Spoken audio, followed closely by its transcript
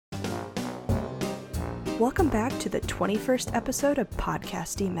Welcome back to the 21st episode of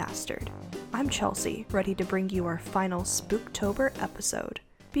Podcast Demastered. I'm Chelsea, ready to bring you our final Spooktober episode.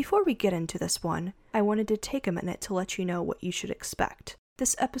 Before we get into this one, I wanted to take a minute to let you know what you should expect.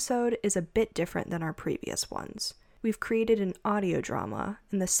 This episode is a bit different than our previous ones. We've created an audio drama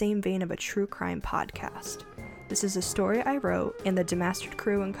in the same vein of a true crime podcast. This is a story I wrote, and the Demastered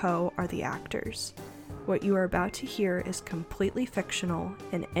crew and co are the actors. What you are about to hear is completely fictional,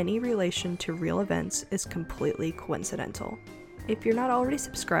 and any relation to real events is completely coincidental. If you're not already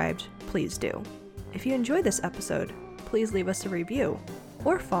subscribed, please do. If you enjoyed this episode, please leave us a review,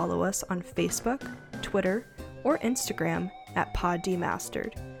 or follow us on Facebook, Twitter, or Instagram at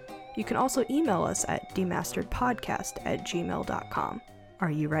PodDemastered. You can also email us at demasteredpodcast@gmail.com.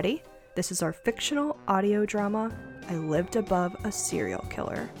 Are you ready? This is our fictional audio drama, I Lived Above a Serial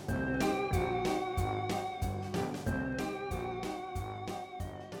Killer.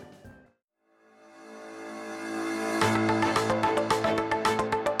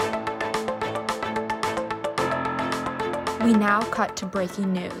 We now cut to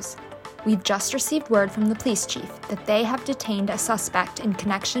breaking news. We've just received word from the police chief that they have detained a suspect in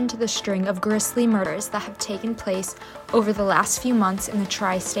connection to the string of grisly murders that have taken place over the last few months in the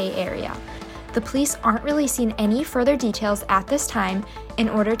tri-state area. The police aren't releasing any further details at this time in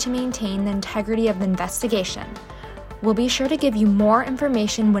order to maintain the integrity of the investigation. We'll be sure to give you more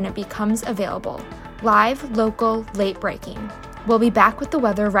information when it becomes available. Live, local, late breaking. We'll be back with the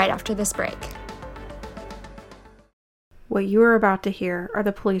weather right after this break. What you are about to hear are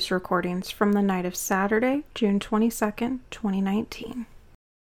the police recordings from the night of Saturday, June 22nd, 2019.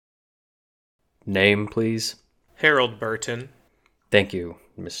 Name, please? Harold Burton. Thank you,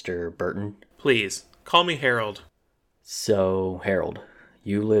 Mr. Burton. Please, call me Harold. So, Harold,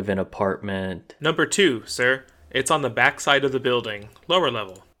 you live in apartment... Number 2, sir. It's on the back side of the building, lower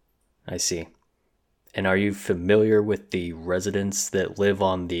level. I see. And are you familiar with the residents that live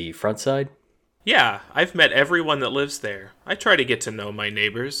on the front side? Yeah, I've met everyone that lives there. I try to get to know my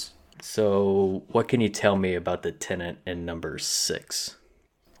neighbors. So, what can you tell me about the tenant in number 6?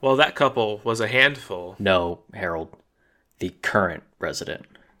 Well, that couple was a handful. No, Harold. The current resident.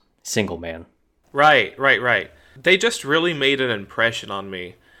 Single man. Right. They just really made an impression on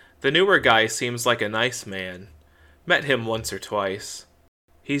me. The newer guy seems like a nice man. Met him once or twice.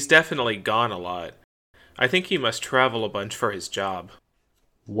 He's definitely gone a lot. I think he must travel a bunch for his job.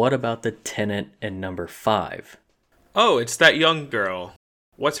 What about the tenant in number 5? Oh, it's that young girl.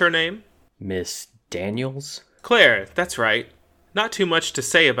 What's her name? Miss Daniels? Claire, that's right. Not too much to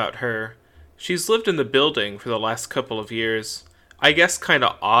say about her. She's lived in the building for the last couple of years. I guess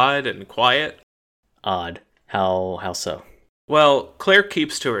kinda odd and quiet. Odd? How so? Well, Claire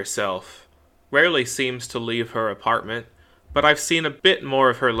keeps to herself. Rarely seems to leave her apartment, but I've seen a bit more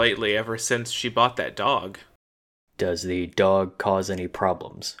of her lately ever since she bought that dog. Does the dog cause any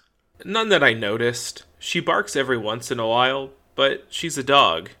problems? None that I noticed. She barks every once in a while, but she's a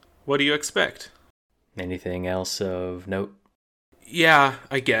dog. What do you expect? Anything else of note? Yeah,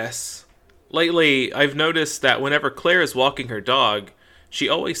 I guess. Lately, I've noticed that whenever Claire is walking her dog, she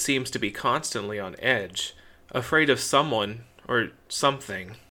always seems to be constantly on edge, afraid of someone or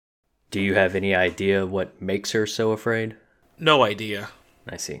something. Do you have any idea what makes her so afraid? No idea.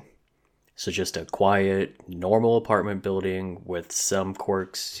 I see. So just a quiet, normal apartment building with some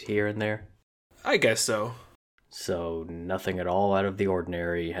quirks here and there? I guess so. So nothing at all out of the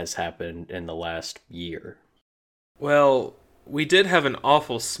ordinary has happened in the last year? Well, we did have an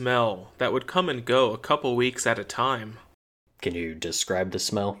awful smell that would come and go a couple weeks at a time. Can you describe the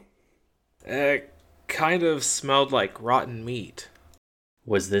smell? It kind of smelled like rotten meat.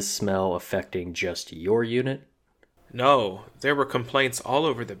 Was this smell affecting just your unit? No, there were complaints all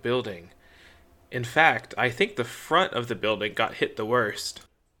over the building. In fact, I think the front of the building got hit the worst.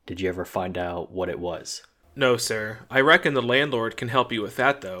 Did you ever find out what it was? No, sir. I reckon the landlord can help you with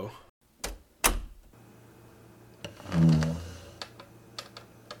that, though.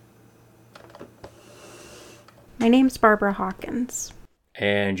 My name's Barbara Hawkins.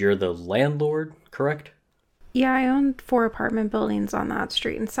 And you're the landlord, correct? Yeah, I own 4 apartment buildings on that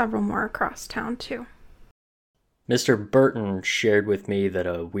street and several more across town, too. Mr. Burton shared with me that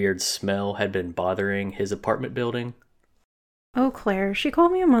a weird smell had been bothering his apartment building. Oh, Claire, she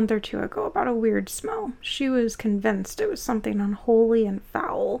called me a month or 2 ago about a weird smell. She was convinced it was something unholy and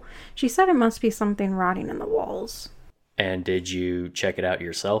foul. She said it must be something rotting in the walls. And did you check it out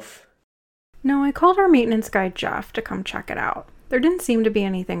yourself? No, I called our maintenance guy, Jeff, to come check it out. There didn't seem to be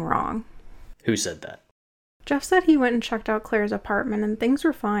anything wrong. Who said that? Jeff said he went and checked out Claire's apartment and things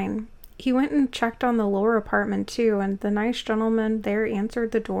were fine. He went and checked on the lower apartment too, and the nice gentleman there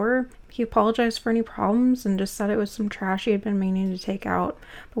answered the door. He apologized for any problems and just said it was some trash he had been meaning to take out,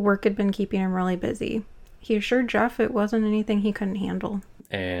 but work had been keeping him really busy. He assured Jeff it wasn't anything he couldn't handle.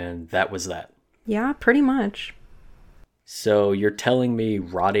 And that was that. Yeah, pretty much. So you're telling me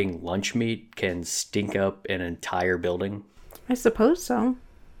rotting lunch meat can stink up an entire building? I suppose so.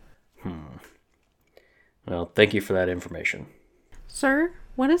 Well, thank you for that information. Sir,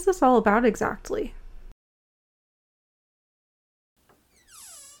 what is this all about exactly?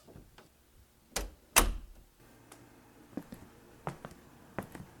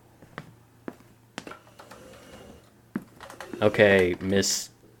 Okay, Miss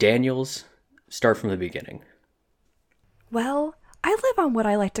Daniels, start from the beginning. Well, I live on what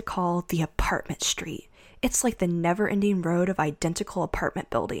I like to call the apartment street. It's like the never-ending road of identical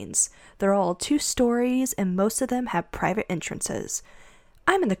apartment buildings. They're all 2 stories, and most of them have private entrances.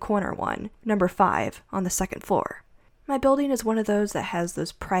 I'm in the corner one, number 5, on the 2nd floor. My building is one of those that has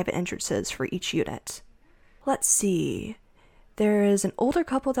those private entrances for each unit. Let's see. There is an older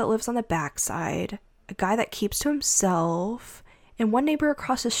couple that lives on the back side, a guy that keeps to himself, and one neighbor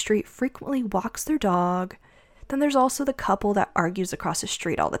across the street frequently walks their dog. Then there's also the couple that argues across the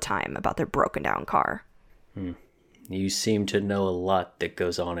street all the time about their broken down car. You seem to know a lot that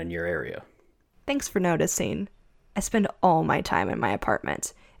goes on in your area. Thanks for noticing. I spend all my time in my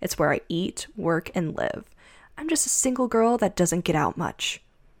apartment. It's where I eat, work, and live. I'm just a single girl that doesn't get out much.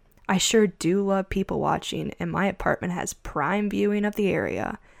 I sure do love people watching, and my apartment has prime viewing of the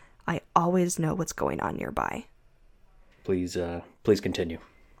area. I always know what's going on nearby. Please continue.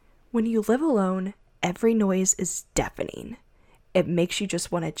 When you live alone, every noise is deafening. It makes you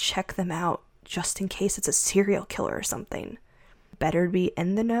just want to check them out, just in case it's a serial killer or something. Better to be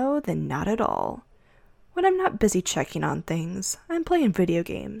in the know than not at all. When I'm not busy checking on things, I'm playing video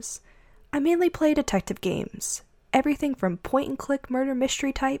games. I mainly play detective games. Everything from point-and-click murder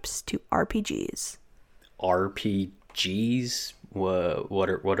mystery types to RPGs. RPGs? What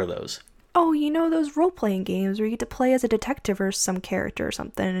are those? Oh, you know those role-playing games where you get to play as a detective or some character or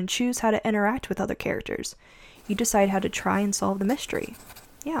something and choose how to interact with other characters. You decide how to try and solve the mystery.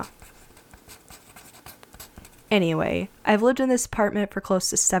 Yeah. Anyway, I've lived in this apartment for close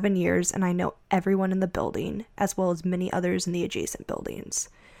to 7 years, and I know everyone in the building, as well as many others in the adjacent buildings.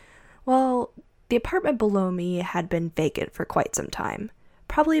 Well, the apartment below me had been vacant for quite some time,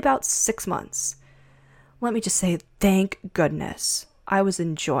 probably about 6 months. Let me just say, thank goodness. I was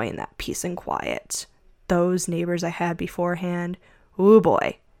enjoying that peace and quiet. Those neighbors I had beforehand, ooh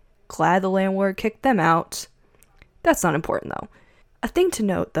boy, glad the landlord kicked them out. That's not important though. A thing to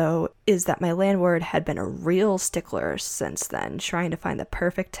note, though, is that my landlord had been a real stickler since then, trying to find the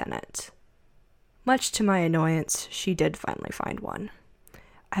perfect tenant. Much to my annoyance, she did finally find one.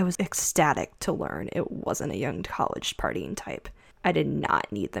 I was ecstatic to learn it wasn't a young college partying type. I did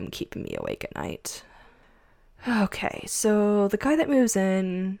not need them keeping me awake at night. Okay, so the guy that moves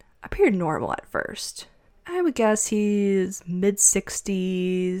in appeared normal at first. I would guess he's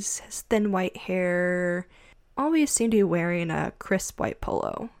mid-60s, has thin white hair, always seemed to be wearing a crisp white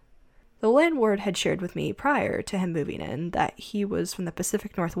polo. The landlord had shared with me prior to him moving in that he was from the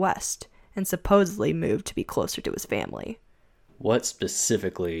Pacific Northwest and supposedly moved to be closer to his family. What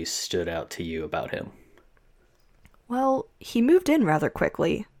specifically stood out to you about him? Well, he moved in rather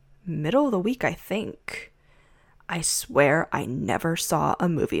quickly. Middle of the week, I think. I swear I never saw a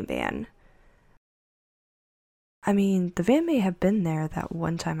moving van. I mean, the van may have been there that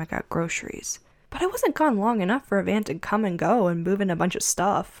one time I got groceries, but I wasn't gone long enough for a van to come and go and move in a bunch of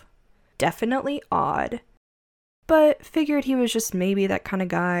stuff. Definitely odd. But figured he was just maybe that kind of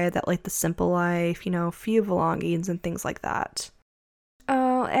guy that liked the simple life, few belongings and things like that.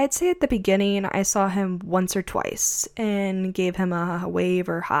 I'd say at the beginning I saw him once or twice and gave him a wave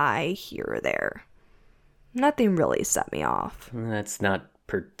or hi here or there. Nothing really set me off. That's not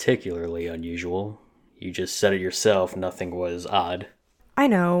particularly unusual. You just said it yourself, nothing was odd. I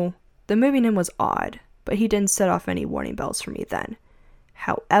know. The moving in was odd, but he didn't set off any warning bells for me then.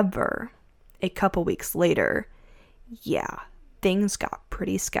 However, a couple weeks later, yeah, things got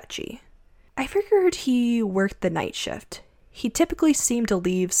pretty sketchy. I figured he worked the night shift. He typically seemed to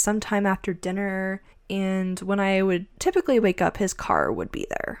leave sometime after dinner, and when I would typically wake up, his car would be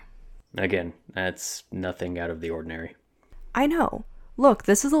there. Again, that's nothing out of the ordinary. I know. Look,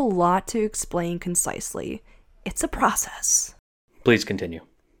 this is a lot to explain concisely. It's a process. Please continue.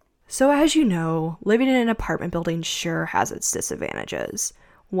 So as you know, living in an apartment building sure has its disadvantages.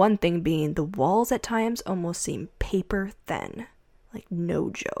 One thing being the walls at times almost seem paper thin. Like, no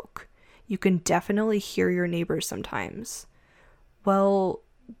joke. You can definitely hear your neighbors sometimes. Well,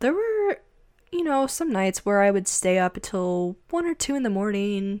 there were some nights where I would stay up until 1 or 2 in the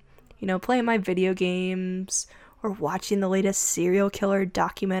morning, playing my video games or watching the latest serial killer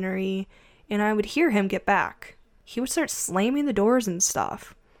documentary, and I would hear him get back. He would start slamming the doors and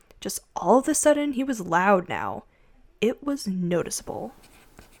stuff. Just all of a sudden, he was loud now. It was noticeable.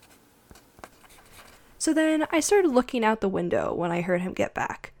 So then I started looking out the window when I heard him get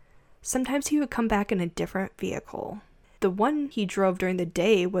back. Sometimes he would come back in a different vehicle. The one he drove during the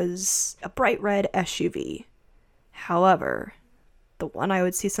day was a bright red SUV. However, the one I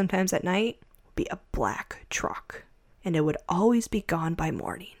would see sometimes at night would be a black truck, and it would always be gone by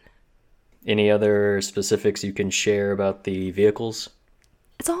morning. Any other specifics you can share about the vehicles?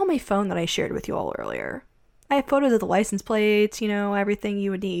 It's all on my phone that I shared with you all earlier. I have photos of the license plates, everything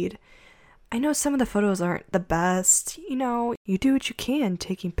you would need. I know some of the photos aren't the best. You do what you can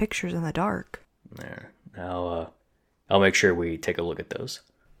taking pictures in the dark. There. I'll make sure we take a look at those.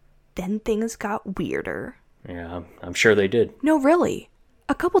 Then things got weirder. Yeah, I'm sure they did. No, really.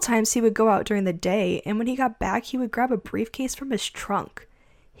 A couple times he would go out during the day, and when he got back, he would grab a briefcase from his trunk.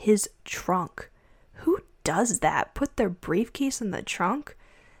 His trunk. Who does that? Put their briefcase in the trunk?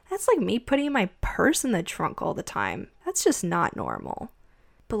 That's like me putting my purse in the trunk all the time. That's just not normal.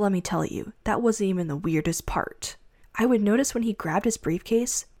 But let me tell you, that wasn't even the weirdest part. I would notice when he grabbed his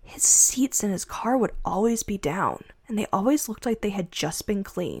briefcase, his seats in his car would always be down, and they always looked like they had just been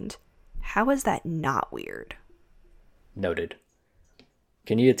cleaned. How is that not weird? Noted.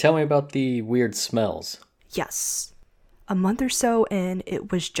 Can you tell me about the weird smells? Yes. A month or so in,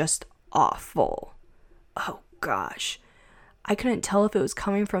 it was just awful. Oh gosh. I couldn't tell if it was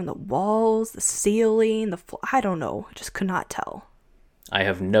coming from the walls, the ceiling, the floor. I don't know. I just could not tell. I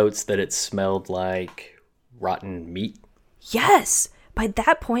have notes that it smelled like rotten meat. Yes! By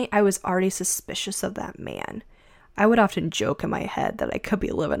that point, I was already suspicious of that man. I would often joke in my head that I could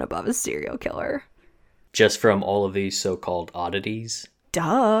be living above a serial killer. Just from all of these so-called oddities?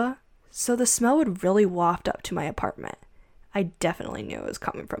 Duh! So the smell would really waft up to my apartment. I definitely knew it was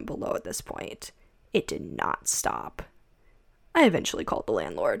coming from below at this point. It did not stop. I eventually called the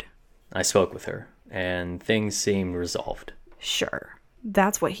landlord. I spoke with her, and things seemed resolved. Sure.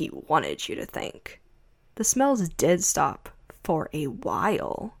 That's what he wanted you to think. The smells did stop for a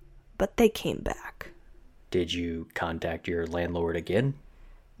while, but they came back. Did you contact your landlord again?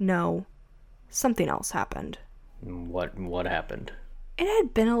 No. Something else happened. What happened? It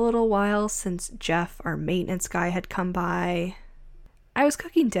had been a little while since Jeff, our maintenance guy, had come by. I was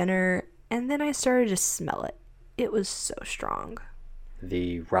cooking dinner, and then I started to smell it. It was so strong.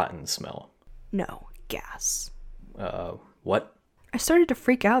 The rotten smell? No, gas. What? I started to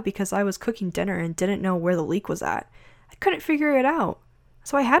freak out because I was cooking dinner and didn't know where the leak was at. I couldn't figure it out,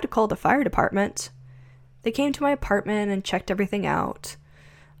 so I had to call the fire department. They came to my apartment and checked everything out.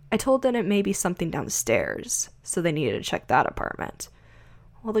 I told them it may be something downstairs, so they needed to check that apartment.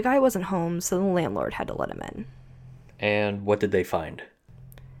 Well, the guy wasn't home, so the landlord had to let him in. And what did they find?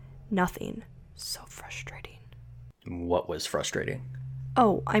 Nothing. So frustrating. What was frustrating?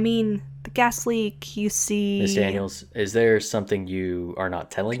 Oh, I mean, the gas leak, you see... Miss Daniels, is there something you are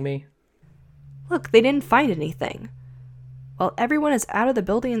not telling me? Look, they didn't find anything. While everyone is out of the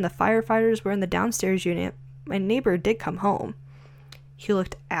building and the firefighters were in the downstairs unit, my neighbor did come home. He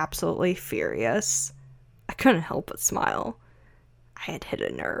looked absolutely furious. I couldn't help but smile. I had hit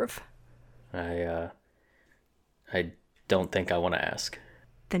a nerve. I don't think I want to ask.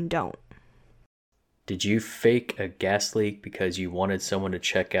 Then don't. Did you fake a gas leak because you wanted someone to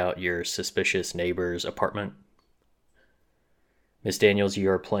check out your suspicious neighbor's apartment? Miss Daniels, you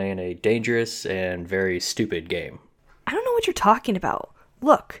are playing a dangerous and very stupid game. I don't know what you're talking about.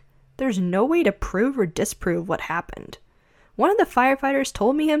 Look, there's no way to prove or disprove what happened. One of the firefighters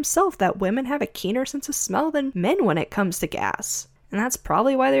told me himself that women have a keener sense of smell than men when it comes to gas. And that's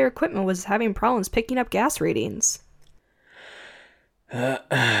probably why their equipment was having problems picking up gas readings.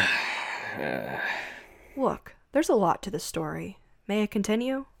 Look, there's a lot to the story. May I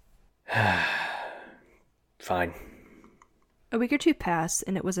continue? Fine. A week or two passed,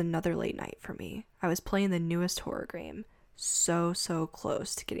 and it was another late night for me. I was playing the newest horror game. So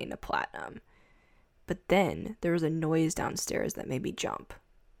close to getting to platinum. But then, there was a noise downstairs that made me jump.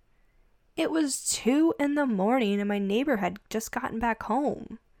 It was 2 a.m, and my neighbor had just gotten back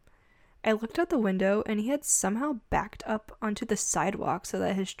home. I looked out the window, and he had somehow backed up onto the sidewalk so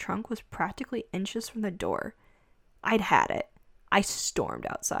that his trunk was practically inches from the door. I'd had it. I stormed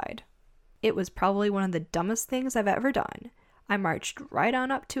outside. It was probably one of the dumbest things I've ever done. I marched right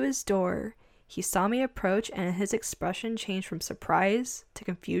on up to his door. He saw me approach, and his expression changed from surprise to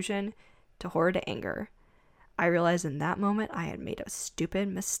confusion to horror to anger. I realized in that moment I had made a stupid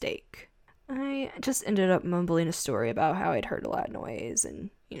mistake. I just ended up mumbling a story about how I'd heard a loud noise and,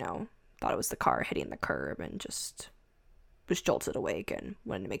 thought it was the car hitting the curb and just was jolted awake and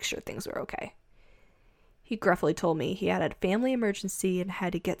wanted to make sure things were okay. He gruffly told me he had a family emergency and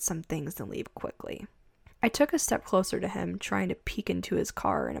had to get some things and leave quickly. I took a step closer to him, trying to peek into his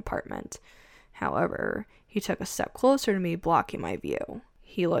car and apartment. However, he took a step closer to me, blocking my view.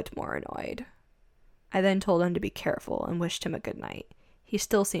 He looked more annoyed. I then told him to be careful and wished him a good night. He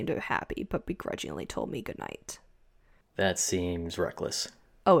still seemed happy, but begrudgingly told me good night. That seems reckless.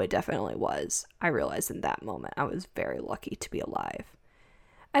 Oh, it definitely was. I realized in that moment I was very lucky to be alive.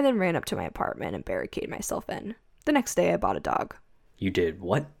 I then ran up to my apartment and barricaded myself in. The next day I bought a dog. You did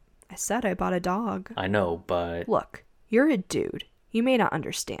what? I said I bought a dog. I know, but... Look, you're a dude. You may not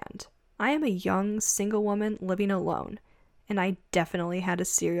understand. I am a young, single woman living alone, and I definitely had a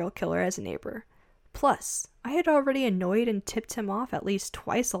serial killer as a neighbor. Plus, I had already annoyed and tipped him off at least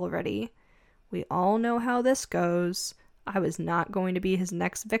twice already. We all know how this goes. I was not going to be his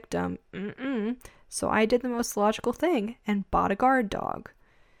next victim. So I did the most logical thing and bought a guard dog.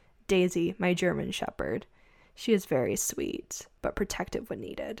 Daisy, my German shepherd. She is very sweet, but protective when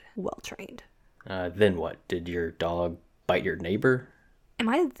needed. Well trained. Then what? Did your dog bite your neighbor? Am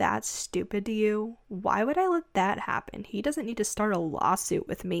I that stupid to you? Why would I let that happen? He doesn't need to start a lawsuit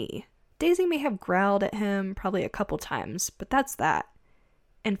with me. Daisy may have growled at him probably a couple times, but that's that.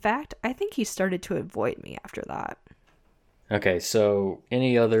 In fact, I think he started to avoid me after that. Okay, so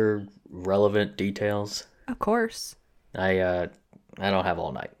any other relevant details? Of course. I don't have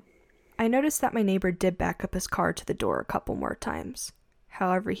all night. I noticed that my neighbor did back up his car to the door a couple more times.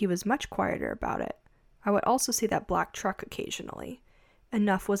 However, he was much quieter about it. I would also see that black truck occasionally.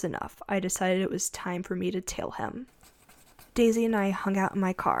 Enough was enough. I decided it was time for me to tail him. Daisy and I hung out in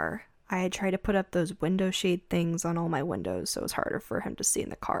my car. I had tried to put up those window shade things on all my windows so it was harder for him to see in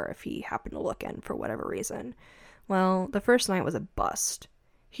the car if he happened to look in for whatever reason. Well, the first night was a bust.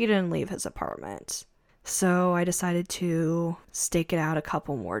 He didn't leave his apartment. So I decided to stake it out a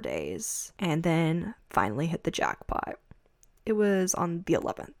couple more days and then finally hit the jackpot. It was on the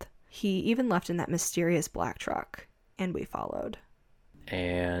 11th. He even left in that mysterious black truck, and we followed.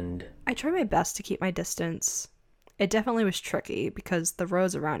 And I tried my best to keep my distance. It definitely was tricky because the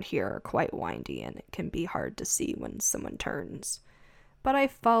roads around here are quite windy and it can be hard to see when someone turns. But I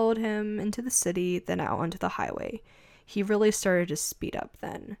followed him into the city, then out onto the highway. He really started to speed up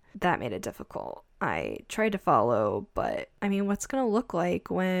then. That made it difficult. I tried to follow, but what's gonna look like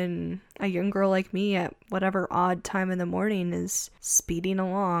when a young girl like me at whatever odd time in the morning is speeding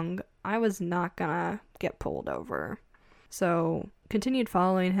along? I was not gonna get pulled over. So, continued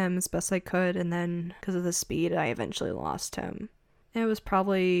following him as best I could, and then, because of the speed, I eventually lost him. It was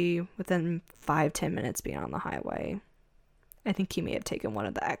probably within 5-10 minutes being on the highway. I think he may have taken one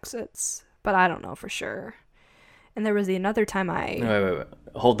of the exits, but I don't know for sure. And there was another time Wait.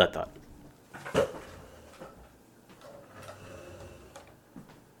 Hold that thought.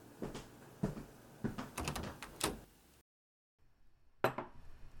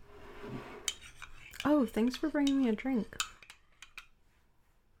 Oh, thanks for bringing me a drink.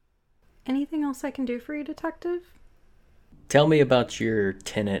 Anything else I can do for you, Detective? Tell me about your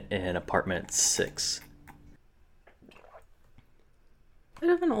tenant in apartment 6. Bit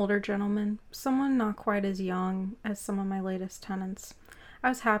of an older gentleman, someone not quite as young as some of my latest tenants. I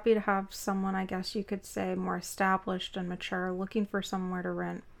was happy to have someone, I guess you could say, more established and mature, looking for somewhere to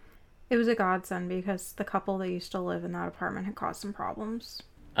rent. It was a godsend because the couple that used to live in that apartment had caused some problems.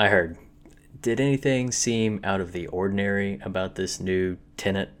 I heard. Did anything seem out of the ordinary about this new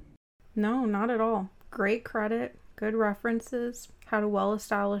tenant? No, not at all. Great credit, good references, had a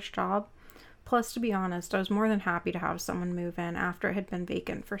well-established job. Plus, to be honest, I was more than happy to have someone move in after it had been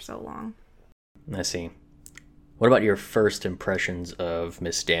vacant for so long. I see. What about your first impressions of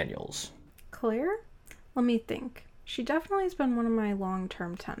Miss Daniels? Claire? Let me think. She definitely has been one of my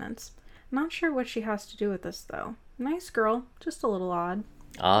long-term tenants. Not sure what she has to do with this, though. Nice girl, just a little odd.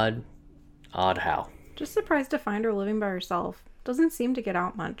 Odd? Odd how? Just surprised to find her living by herself. Doesn't seem to get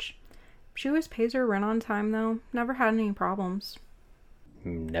out much. She always pays her rent on time, though. Never had any problems.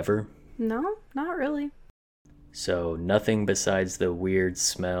 Never? No, not really. So nothing besides the weird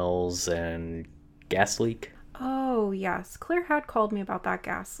smells and gas leak? Oh, yes. Claire had called me about that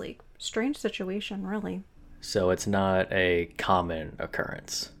gas leak. Strange situation, really. So it's not a common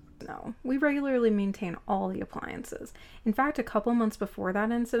occurrence? No, we regularly maintain all the appliances. In fact, a couple months before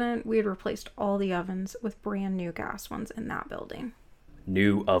that incident, we had replaced all the ovens with brand new gas ones in that building.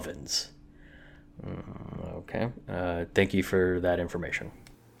 New ovens. Okay. Thank you for that information.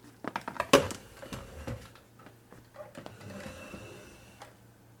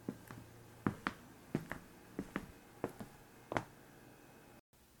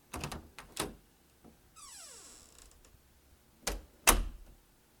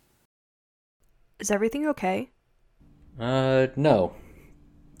 Is everything okay? No.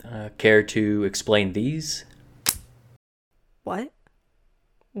 Care to explain these? What?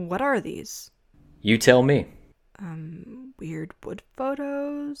 What are these? You tell me. Weird wood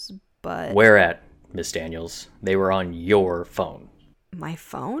photos, but... Where at, Miss Daniels? They were on your phone. My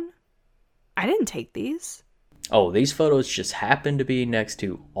phone? I didn't take these. Oh, these photos just happen to be next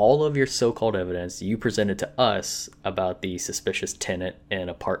to all of your so-called evidence you presented to us about the suspicious tenant in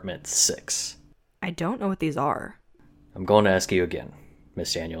apartment 6. I don't know what these are. I'm going to ask you again,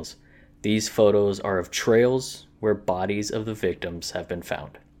 Miss Daniels. These photos are of trails where bodies of the victims have been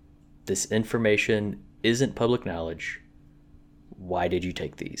found. This information isn't public knowledge. Why did you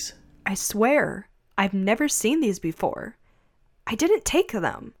take these? I swear, I've never seen these before. I didn't take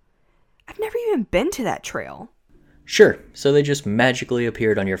them. I've never even been to that trail. Sure, so they just magically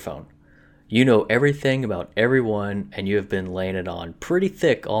appeared on your phone. You know everything about everyone, and you have been laying it on pretty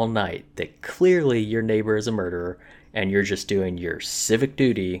thick all night that clearly your neighbor is a murderer, and you're just doing your civic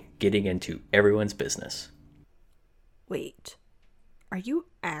duty getting into everyone's business. Wait, are you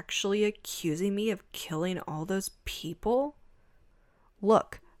actually accusing me of killing all those people?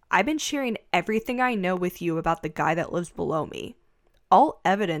 Look, I've been sharing everything I know with you about the guy that lives below me. All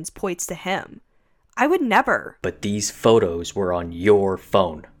evidence points to him. I would never. But these photos were on your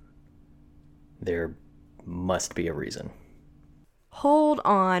phone. There must be a reason. Hold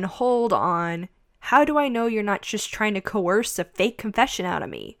on. How do I know you're not just trying to coerce a fake confession out of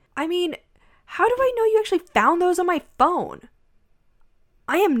me? I mean, how do I know you actually found those on my phone?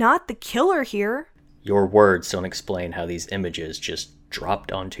 I am not the killer here. Your words don't explain how these images just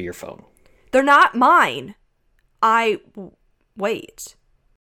dropped onto your phone. They're not mine. Wait.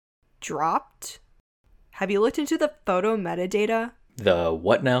 Dropped? Have you looked into the photo metadata? The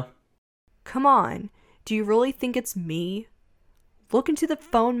what now? Come on. Do you really think it's me? Look into the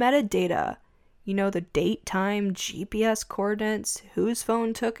phone metadata. You know, the date, time, GPS coordinates, whose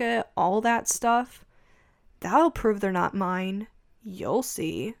phone took it, all that stuff. That'll prove they're not mine. You'll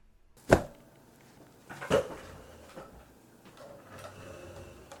see.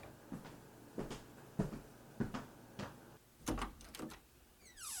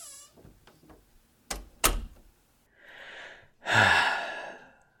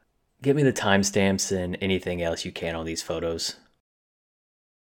 Get me the timestamps and anything else you can on these photos.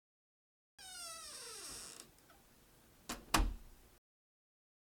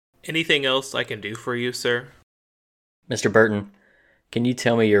 Anything else I can do for you, sir? Mr. Burton, can you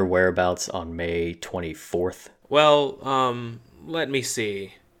tell me your whereabouts on May 24th? Well, let me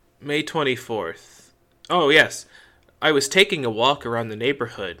see. May 24th. Oh, yes. I was taking a walk around the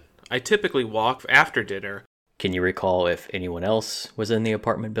neighborhood. I typically walk after dinner. Can you recall if anyone else was in the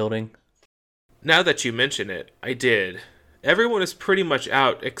apartment building? Now that you mention it, I did. Everyone is pretty much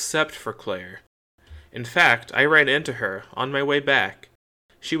out except for Claire. In fact, I ran into her on my way back.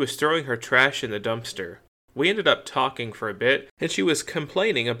 She was throwing her trash in the dumpster. We ended up talking for a bit, and she was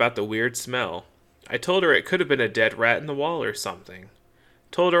complaining about the weird smell. I told her it could have been a dead rat in the wall or something.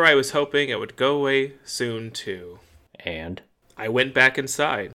 Told her I was hoping it would go away soon, too. And? I went back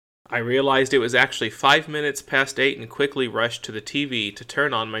inside. I realized it was actually 5 minutes past 8 and quickly rushed to the TV to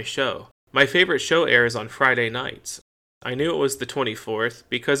turn on my show. My favorite show airs on Friday nights. I knew it was the 24th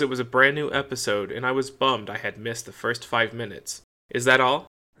because it was a brand new episode and I was bummed I had missed the first 5 minutes. Is that all?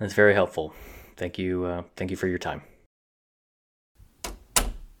 That's very helpful. Thank you for your time.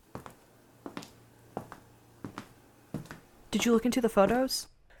 Did you look into the photos?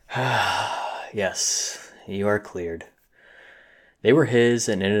 Yes, you are cleared. They were his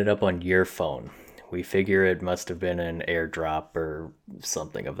and ended up on your phone. We figure it must have been an airdrop or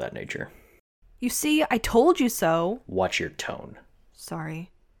something of that nature. You see, I told you so. Watch your tone.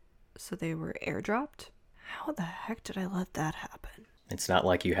 Sorry. So they were airdropped? How the heck did I let that happen? It's not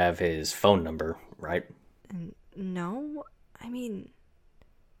like you have his phone number, right? No. I mean,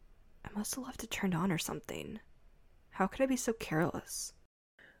 I must have left it turned on or something. How could I be so careless?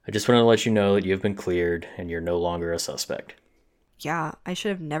 I just wanted to let you know that you've been cleared and you're no longer a suspect. Yeah, I should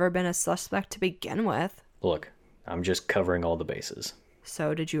have never been a suspect to begin with. Look, I'm just covering all the bases.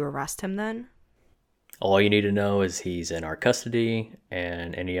 So did you arrest him then? All you need to know is he's in our custody,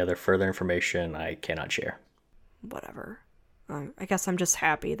 and any other further information I cannot share. Whatever. I guess I'm just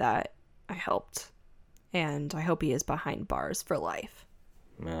happy that I helped. And I hope he is behind bars for life.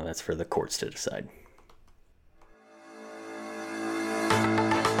 Well, that's for the courts to decide.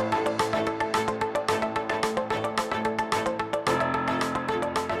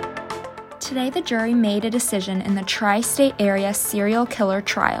 Today, the jury made a decision in the tri-state area serial killer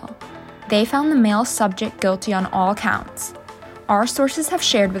trial. They found the male subject guilty on all counts. our sources have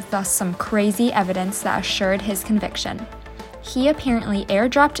shared with us some crazy evidence that assured his conviction. He apparently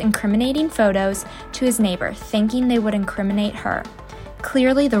airdropped incriminating photos to his neighbor, thinking they would incriminate her.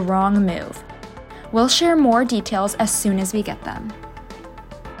 Clearly the wrong move. We'll share more details as soon as we get them.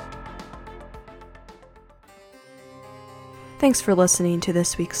 Thanks for listening to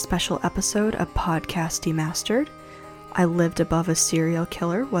this week's special episode of Podcast Demastered. I Lived Above a Serial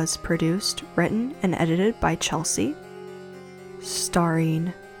Killer was produced, written, and edited by Chelsea,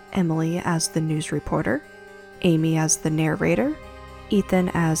 starring Emily as the news reporter, Amy as the narrator,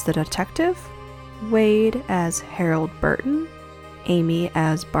 Ethan as the detective, Wade as Harold Burton, Amy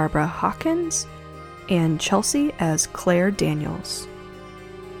as Barbara Hawkins, and Chelsea as Claire Daniels.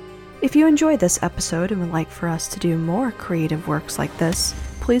 If you enjoyed this episode and would like for us to do more creative works like this,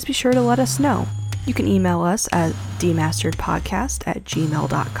 please be sure to let us know. You can email us at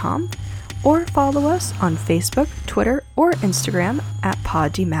demasteredpodcast@gmail.com or follow us on Facebook, Twitter, or Instagram at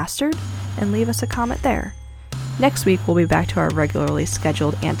PodDemastered and leave us a comment there. Next week, we'll be back to our regularly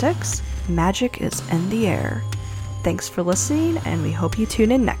scheduled antics. Magic is in the air. Thanks for listening, and we hope you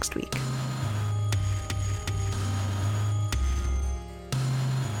tune in next week.